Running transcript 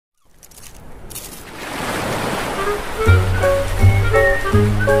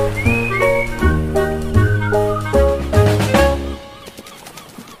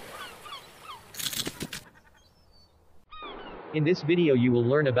In this video you will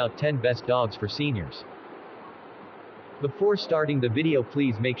learn about 10 best dogs for seniors. Before starting the video,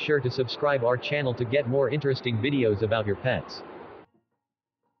 please make sure to subscribe our channel to get more interesting videos about your pets.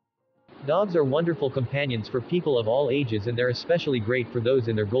 Dogs are wonderful companions for people of all ages, and they're especially great for those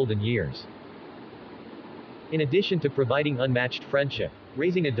in their golden years. In addition to providing unmatched friendship,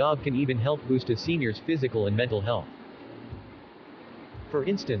 raising a dog can even help boost a senior's physical and mental health. For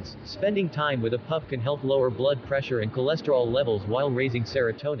instance, spending time with a pup can help lower blood pressure and cholesterol levels while raising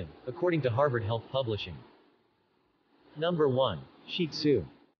serotonin, according to Harvard Health Publishing. Number 1. Shih Tzu.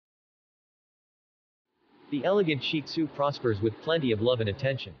 The elegant Shih Tzu prospers with plenty of love and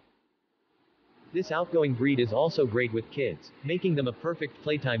attention. This outgoing breed is also great with kids, making them a perfect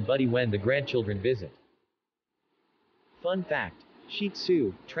playtime buddy when the grandchildren visit. Fun fact: Shih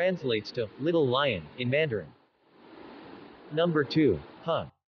Tzu translates to little lion in Mandarin. Number 2.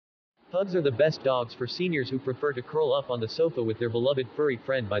 Pug. Pugs are the best dogs for seniors who prefer to curl up on the sofa with their beloved furry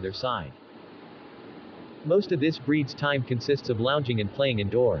friend by their side. Most of this breed's time consists of lounging and playing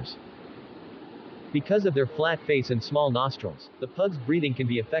indoors. Because of their flat face and small nostrils, the pug's breathing can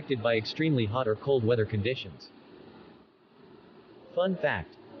be affected by extremely hot or cold weather conditions. Fun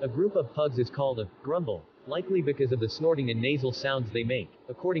fact: a group of pugs is called a grumble, likely because of the snorting and nasal sounds they make,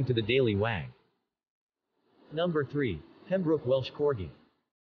 according to the Daily Wag. Number 3. Pembroke Welsh Corgi.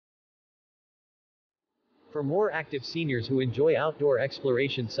 For more active seniors who enjoy outdoor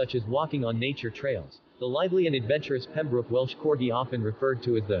exploration such as walking on nature trails, the lively and adventurous Pembroke Welsh Corgi, often referred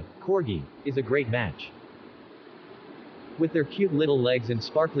to as the Corgi, is a great match. With their cute little legs and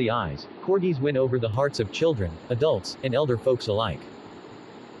sparkly eyes, Corgis win over the hearts of children, adults, and elder folks alike.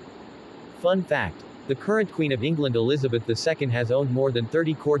 Fun fact: the current Queen of England Elizabeth II has owned more than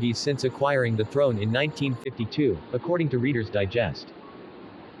 30 Corgis since acquiring the throne in 1952, according to Reader's Digest.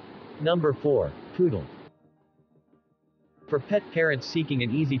 Number 4. Poodle. For pet parents seeking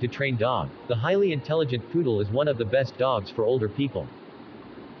an easy-to-train dog, the highly intelligent poodle is one of the best dogs for older people.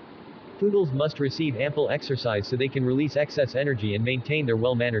 Poodles must receive ample exercise so they can release excess energy and maintain their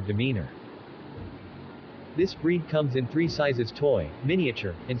well-mannered demeanor. This breed comes in 3 sizes: toy,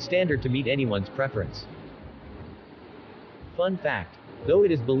 miniature, and standard to meet anyone's preference. Fun fact: though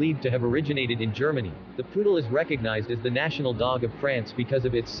it is believed to have originated in Germany, the poodle is recognized as the national dog of France because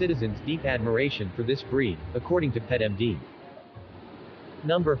of its citizens' deep admiration for this breed, according to PetMD.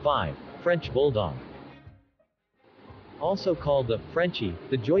 Number 5. French Bulldog. Also called the Frenchie,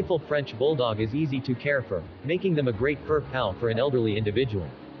 the joyful French Bulldog is easy to care for, making them a great fur pal for an elderly individual.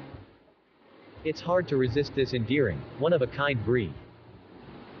 It's hard to resist this endearing, one-of-a-kind breed.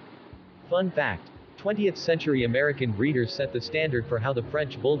 Fun fact: 20th century American breeders set the standard for how the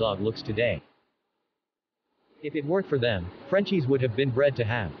French Bulldog looks today. If it weren't for them, Frenchies would have been bred to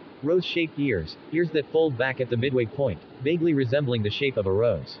have rose-shaped ears, ears that fold back at the midway point, vaguely resembling the shape of a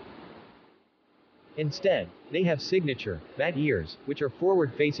rose. Instead, they have signature, bat ears, which are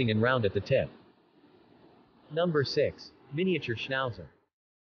forward-facing and round at the tip. Number 6. Miniature Schnauzer.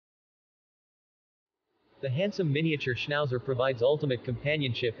 The handsome miniature Schnauzer provides ultimate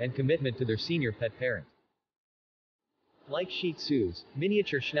companionship and commitment to their senior pet parent. Like Shih Tzus,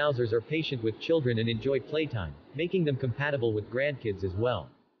 miniature Schnauzers are patient with children and enjoy playtime, making them compatible with grandkids as well.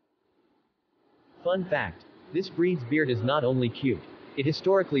 Fun fact: this breed's beard is not only cute, it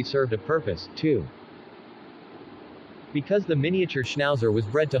historically served a purpose, too. Because the miniature Schnauzer was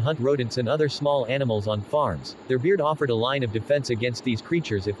bred to hunt rodents and other small animals on farms, their beard offered a line of defense against these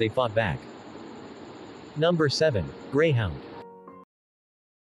creatures if they fought back. Number 7. Greyhound.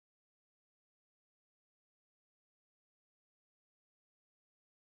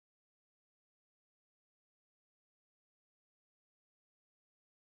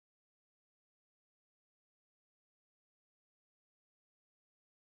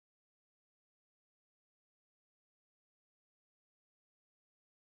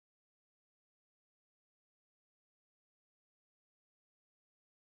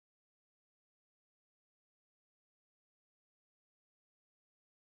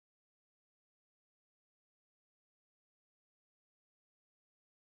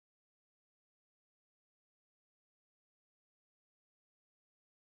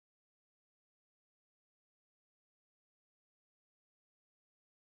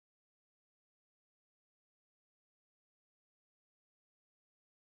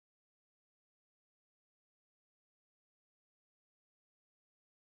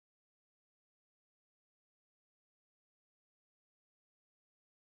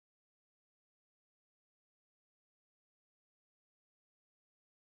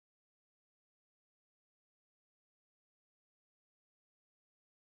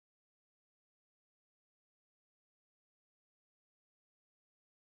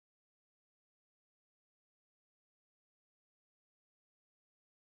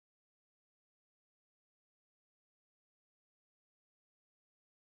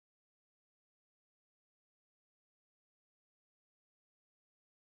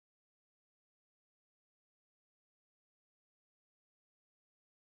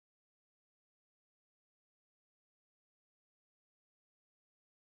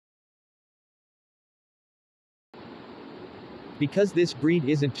 Because this breed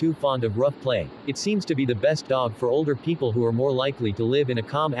isn't too fond of rough play, it seems to be the best dog for older people who are more likely to live in a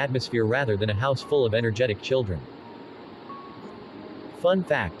calm atmosphere rather than a house full of energetic children. Fun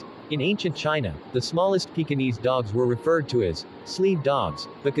fact. In ancient China, the smallest Pekingese dogs were referred to as sleeve dogs,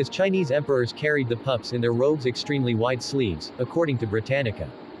 because Chinese emperors carried the pups in their robes' extremely wide sleeves, according to Britannica.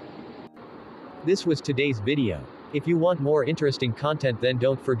 This was today's video. If you want more interesting content, then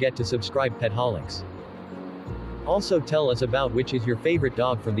don't forget to subscribe PetHolics. Also tell us about which is your favorite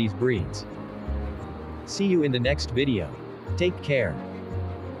dog from these breeds. See you in the next video. Take care.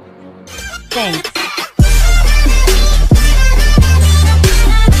 Thanks.